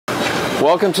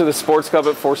Welcome to the Sports Club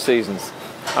at Four Seasons.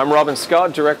 I'm Robin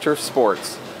Scott, Director of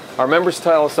Sports. Our members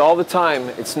tell us all the time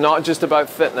it's not just about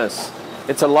fitness,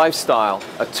 it's a lifestyle,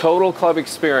 a total club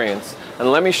experience,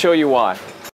 and let me show you why.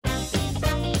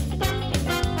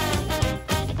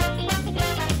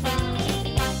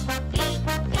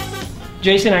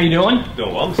 Jason, how you doing?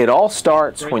 Doing well. It all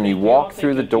starts when you walk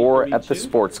through the door at the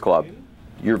Sports Club.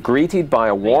 You're greeted by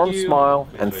a warm smile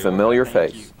and familiar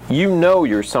face. You know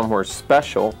you're somewhere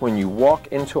special when you walk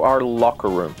into our locker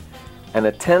room. An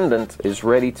attendant is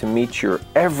ready to meet your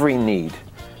every need,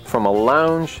 from a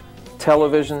lounge,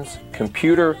 televisions,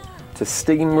 computer, to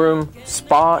steam room,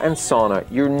 spa and sauna.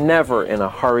 You're never in a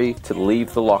hurry to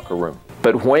leave the locker room.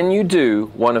 But when you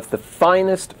do, one of the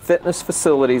finest fitness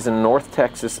facilities in North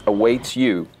Texas awaits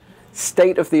you.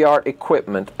 State-of-the-art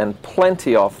equipment and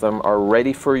plenty of them are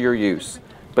ready for your use.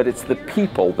 But it's the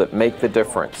people that make the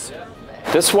difference.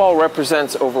 This wall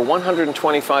represents over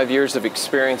 125 years of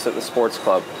experience at the Sports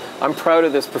Club. I'm proud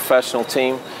of this professional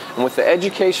team, and with the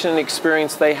education and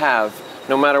experience they have,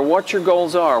 no matter what your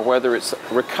goals are, whether it's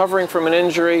recovering from an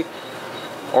injury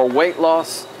or weight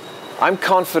loss, I'm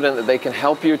confident that they can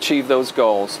help you achieve those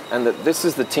goals and that this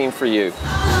is the team for you.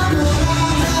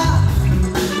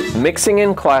 Mixing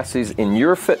in classes in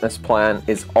your fitness plan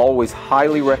is always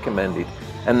highly recommended,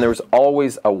 and there's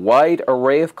always a wide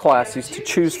array of classes to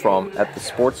choose from at the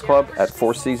Sports Club at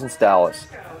Four Seasons Dallas.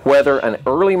 Whether an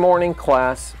early morning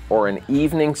class or an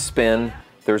evening spin,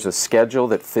 there's a schedule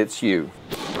that fits you.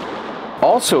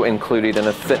 Also included in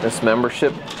a fitness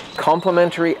membership,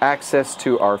 complimentary access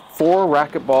to our 4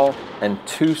 racquetball and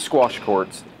 2 squash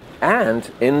courts,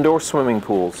 and indoor swimming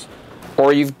pools.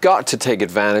 Or you've got to take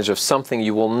advantage of something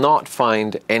you will not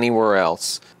find anywhere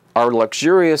else, our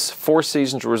luxurious Four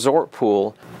Seasons resort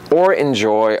pool, or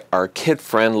enjoy our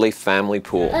kid-friendly family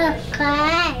pool.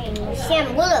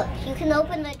 Sam, look, you can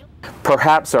open the door.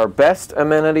 Perhaps our best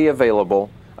amenity available,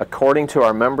 according to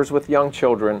our members with young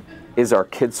children, is our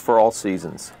Kids for All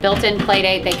Seasons. Built-in play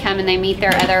date, they come and they meet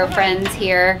their other friends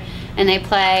here and they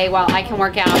play while I can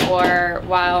work out or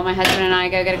while my husband and I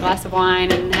go get a glass of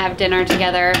wine and have dinner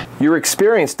together. Your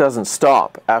experience doesn't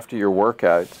stop after your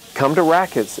workout. Come to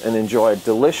Rackets and enjoy a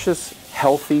delicious,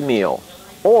 healthy meal,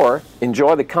 or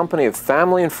enjoy the company of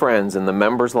family and friends in the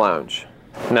Members Lounge.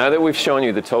 Now that we've shown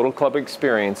you the total club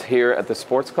experience here at the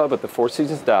Sports Club at the Four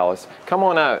Seasons Dallas, come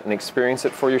on out and experience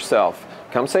it for yourself.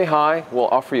 Come say hi. We'll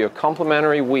offer you a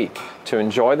complimentary week to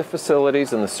enjoy the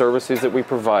facilities and the services that we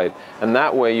provide. And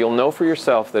that way you'll know for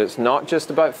yourself that it's not just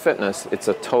about fitness, it's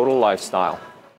a total lifestyle.